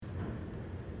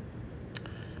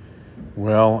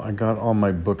Well, I got all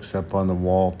my books up on the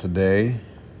wall today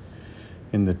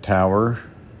in the tower.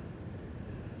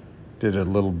 Did a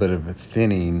little bit of a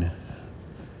thinning,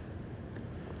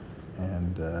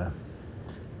 and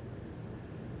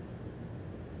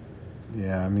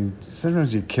yeah, I mean,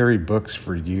 sometimes you carry books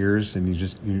for years, and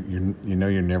you know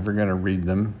you're never going to read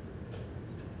them,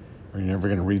 or you're never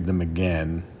going to read them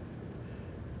again,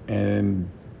 and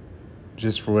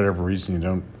just for whatever reason, you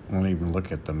don't won't even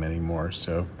look at them anymore.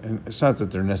 So, and it's not that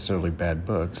they're necessarily bad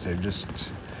books;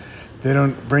 they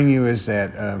don't bring you as that.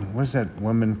 What's that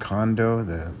woman Kondo,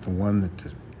 the one that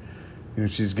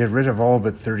she's get rid of all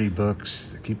but 30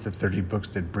 books. Keep the 30 books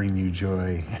that bring you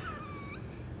joy.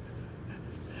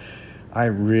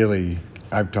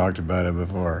 I've talked about it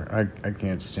before. I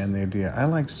can't stand the idea. I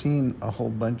like seeing a whole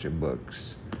bunch of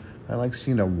books. I like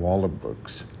seeing a wall of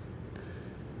books.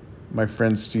 My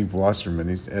friend Steve Wasserman,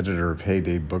 he's editor of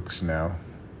Heyday Books now.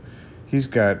 He's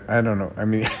got, I don't know, I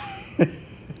mean,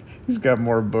 he's got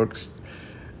more books.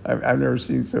 I've never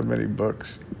seen so many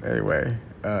books. Anyway,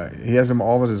 he has them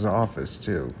all at his office,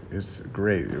 too. It's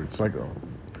great. It's like a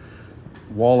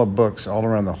wall of books all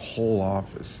around the whole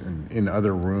office and in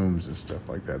other rooms and stuff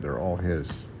like that. They're all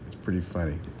his. It's pretty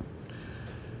funny.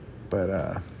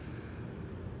 But,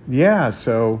 yeah,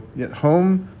 so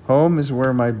home is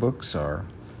where my books are.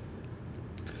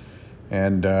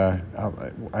 And I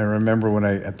remember when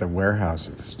at the warehouse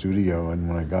at the studio, and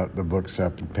when I got the books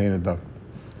up and painted the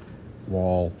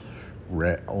wall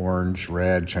orange,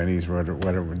 red, Chinese,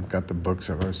 whatever, and got the books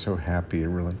up, I was so happy. It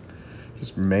really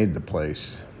just made the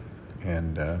place.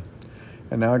 And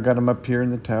now I got them up here in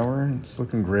the tower, and it's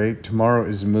looking great. Tomorrow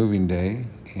is moving day,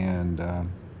 and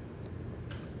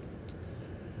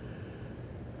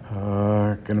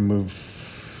gonna move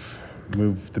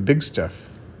the big stuff.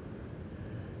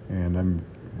 And I'm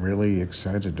really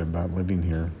excited about living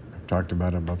here. I've talked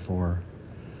about it before.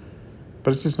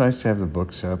 But it's just nice to have the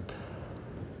books up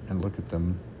and look at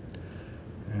them.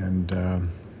 And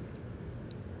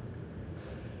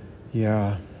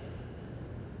yeah.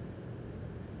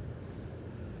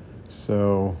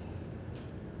 So,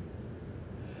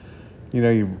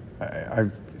 I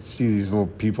see these little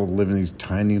people live in these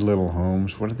tiny little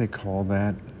homes. What do they call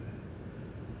that?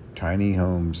 Tiny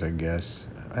homes, I guess.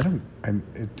 I don't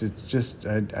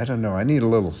know. I need a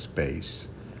little space.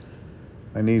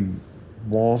 I need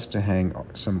walls to hang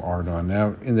some art on.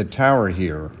 Now, in the tower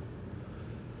here,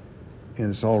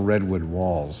 it's all redwood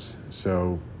walls,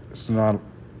 so it's not,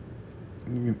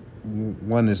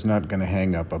 one is not going to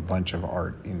hang up a bunch of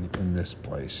art in this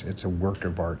place. It's a work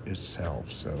of art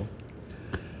itself, so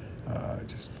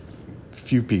just a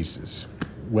few pieces,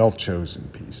 well-chosen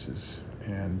pieces,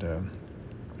 and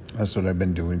that's what I've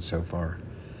been doing so far.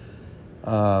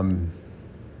 But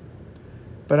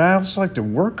I also like to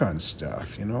work on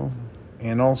stuff,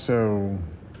 and also,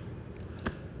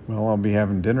 well, I'll be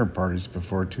having dinner parties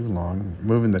before too long.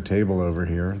 Moving the table over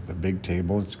here, the big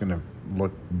table, it's going to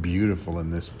look beautiful in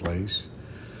this place.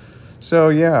 So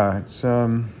yeah, it's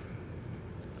a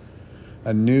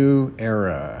new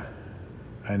era,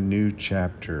 a new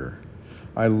chapter.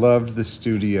 I loved the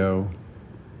studio.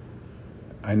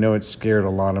 I know it scared a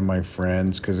lot of my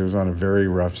friends because it was on a very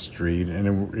rough street,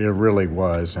 and it really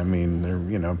was. I mean,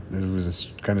 it was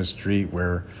a kind of street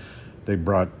where they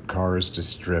brought cars to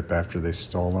strip after they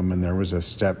stole them, and there was a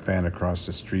step van across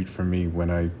the street from me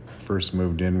when I first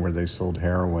moved in where they sold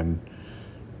heroin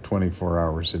 24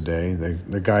 hours a day.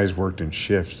 The guys worked in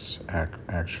shifts,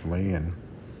 actually, and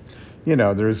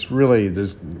there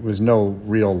was no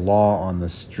real law on the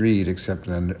street except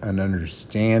an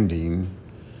understanding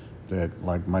that,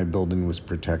 like, my building was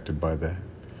protected by a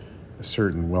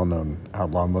certain well-known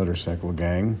outlaw motorcycle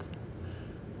gang.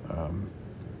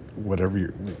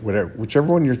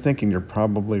 Whichever one you're thinking, you're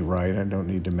probably right. I don't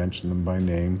need to mention them by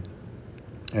name.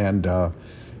 And there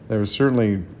was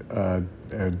certainly a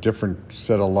different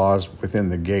set of laws within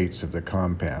the gates of the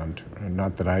compound.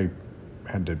 Not that I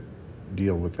had to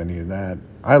deal with any of that.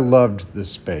 I loved the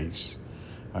space.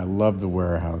 I loved the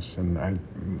warehouse, and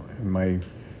my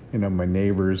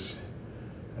neighbors,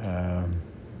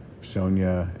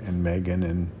 Sonia and Megan,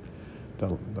 and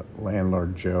the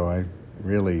landlord Joe, I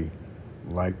really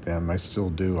liked them. I still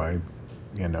do. I'm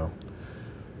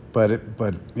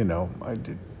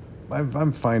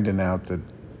finding out that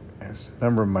a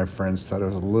number of my friends thought it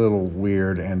was a little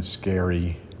weird and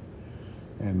scary,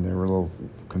 and they were a little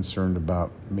concerned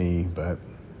about me, but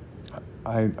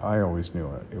I always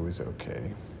knew it was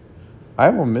okay. I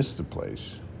will miss the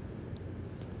place.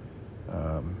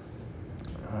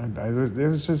 There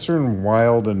was a certain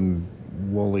wild and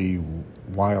woolly,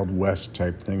 Wild West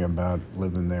type thing about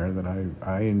living there that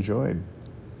I enjoyed.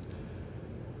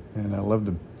 And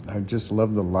I just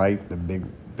love the light, the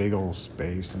big old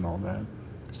space and all that.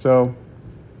 So,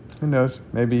 who knows?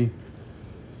 Maybe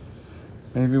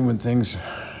when things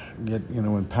get,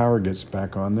 when power gets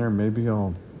back on there, maybe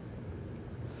I'm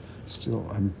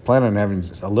planning on having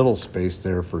a little space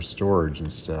there for storage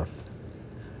and stuff.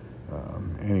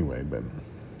 Anyway,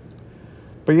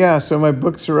 but yeah, so my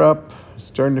books are up,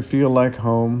 starting to feel like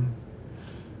home,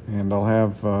 and I'll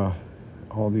have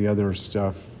all the other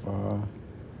stuff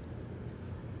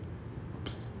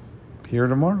here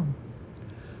tomorrow,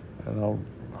 and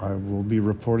I will be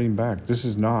reporting back. This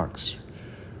is Knox,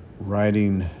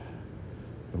 riding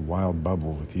the wild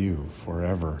bubble with you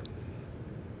forever.